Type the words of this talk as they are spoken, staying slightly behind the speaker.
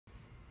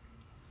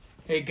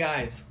Hey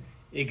guys,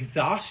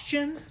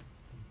 exhaustion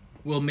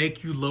will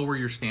make you lower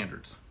your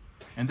standards.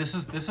 And this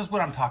is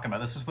what I'm talking about.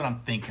 This is what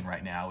I'm thinking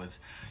right now is,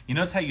 you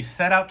notice how you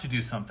set out to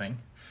do something,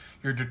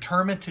 you're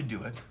determined to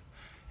do it,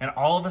 and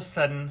all of a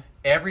sudden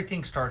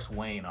everything starts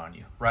weighing on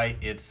you, right?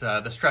 It's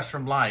the stress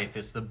from life,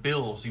 it's the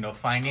bills,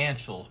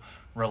 financial,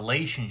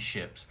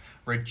 relationships,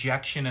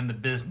 rejection in the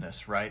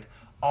business, right?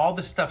 All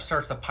this stuff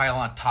starts to pile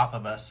on top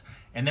of us.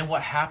 And then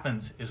what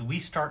happens is we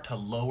start to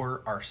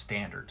lower our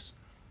standards.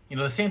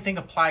 The same thing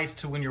applies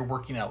to when you're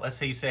working out. Let's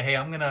say you say, hey,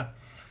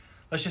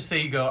 let's just say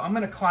you go, I'm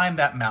going to climb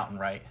that mountain,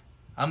 right?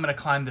 I'm going to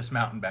climb this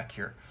mountain back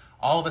here.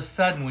 All of a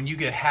sudden, when you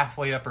get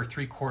halfway up or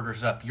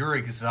 3/4 up, you're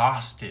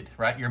exhausted,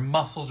 right? Your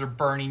muscles are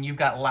burning. You've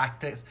got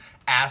lactic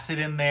acid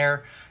in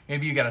there.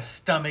 Maybe you got a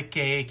stomach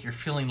ache. You're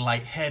feeling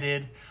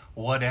lightheaded,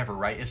 whatever,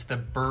 right? It's the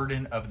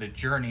burden of the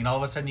journey. And all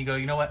of a sudden you go,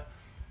 you know what?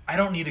 I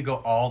don't need to go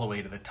all the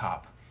way to the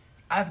top.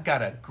 I've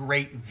got a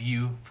great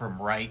view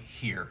from right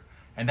here.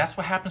 And that's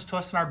what happens to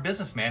us in our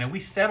business, man. And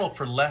we settle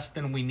for less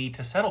than we need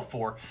to settle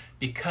for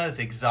because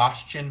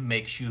exhaustion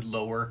makes you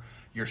lower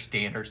your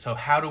standards. So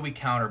how do we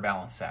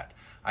counterbalance that?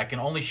 I can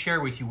only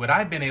share with you what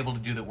I've been able to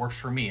do that works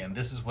for me, and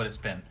this is what it's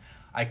been.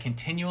 I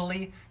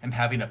continually am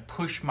having to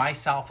push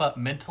myself up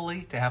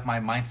mentally to have my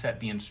mindset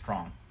being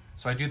strong.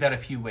 So I do that a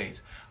few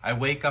ways. I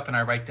wake up and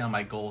I write down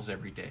my goals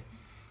every day.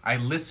 I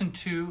listen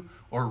to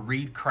or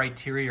read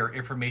criteria or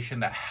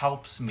information that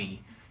helps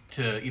me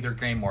to either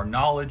gain more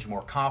knowledge,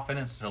 more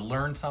confidence, to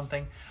learn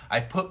something. I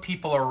put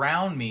people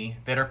around me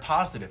that are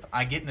positive.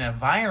 I get an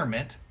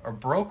environment or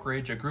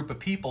brokerage, a group of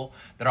people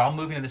that are all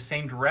moving in the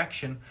same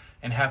direction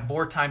and have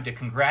more time to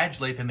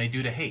congratulate than they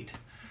do to hate.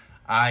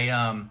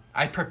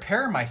 I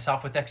prepare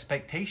myself with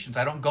expectations.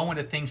 I don't go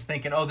into things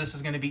thinking, oh, this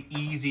is going to be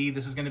easy.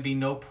 This is going to be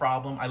no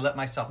problem. I let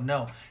myself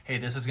know, hey,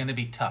 this is going to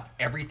be tough.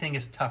 Everything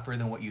is tougher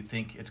than what you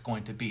think it's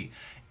going to be.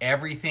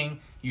 Everything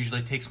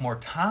usually takes more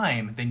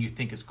time than you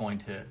think it's going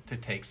to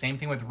take. Same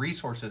thing with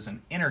resources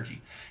and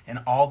energy and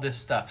all this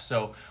stuff.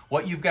 So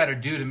what you've got to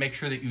do to make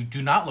sure that you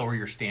do not lower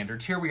your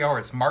standards, here we are,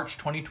 it's March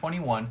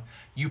 2021.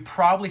 You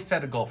probably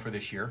set a goal for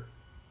this year.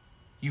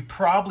 You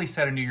probably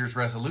set a New Year's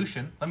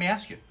resolution. Let me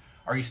ask you,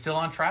 are you still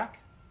on track?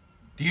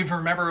 Do you even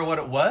remember what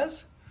it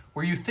was?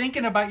 Were you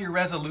thinking about your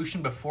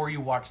resolution before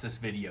you watched this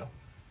video?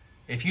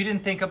 If you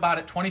didn't think about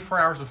it 24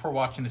 hours before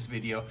watching this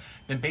video,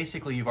 then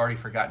basically you've already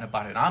forgotten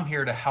about it. I'm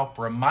here to help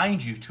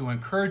remind you, to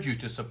encourage you,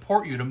 to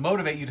support you, to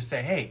motivate you to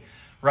say, hey,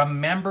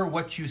 remember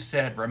what you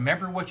said.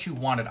 Remember what you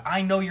wanted.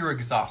 I know you're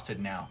exhausted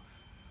now.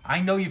 I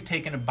know you've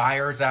taken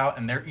buyers out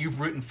and you've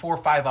written 4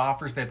 or 5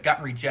 offers that have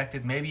gotten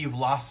rejected. Maybe you've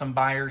lost some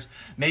buyers.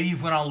 Maybe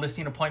you've went on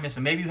listing appointments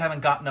and maybe you haven't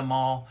gotten them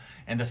all.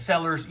 And the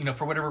sellers,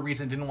 for whatever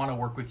reason, didn't want to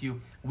work with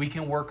you. We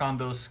can work on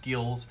those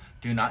skills.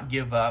 Do not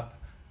give up.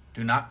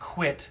 Do not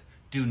quit.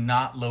 Do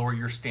not lower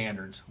your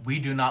standards. We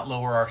do not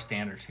lower our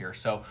standards here.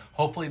 So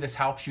hopefully this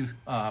helps you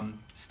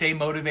stay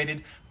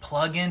motivated.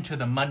 Plug into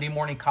the Monday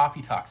morning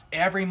coffee talks.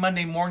 Every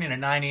Monday morning at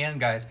 9 a.m.,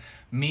 guys,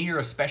 me or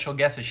a special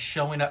guest is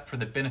showing up for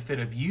the benefit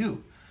of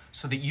you,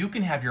 so that you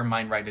can have your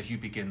mind right as you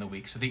begin the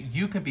week, so that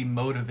you can be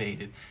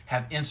motivated,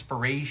 have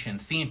inspiration,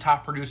 seeing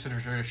top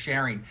producers that are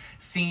sharing,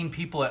 seeing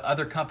people at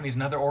other companies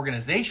and other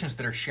organizations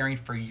that are sharing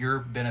for your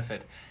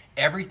benefit.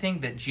 Everything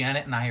that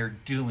Janet and I are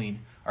doing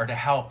are to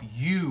help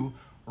you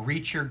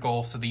reach your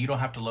goals so that you don't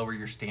have to lower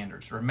your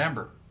standards.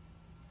 Remember,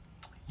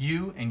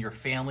 you and your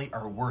family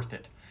are worth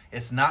it.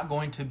 It's not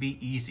going to be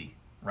easy,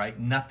 right?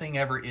 Nothing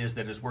ever is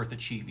that is worth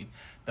achieving.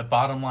 The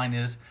bottom line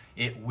is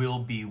it will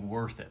be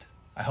worth it.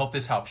 I hope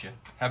this helps you.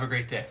 Have a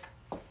great day.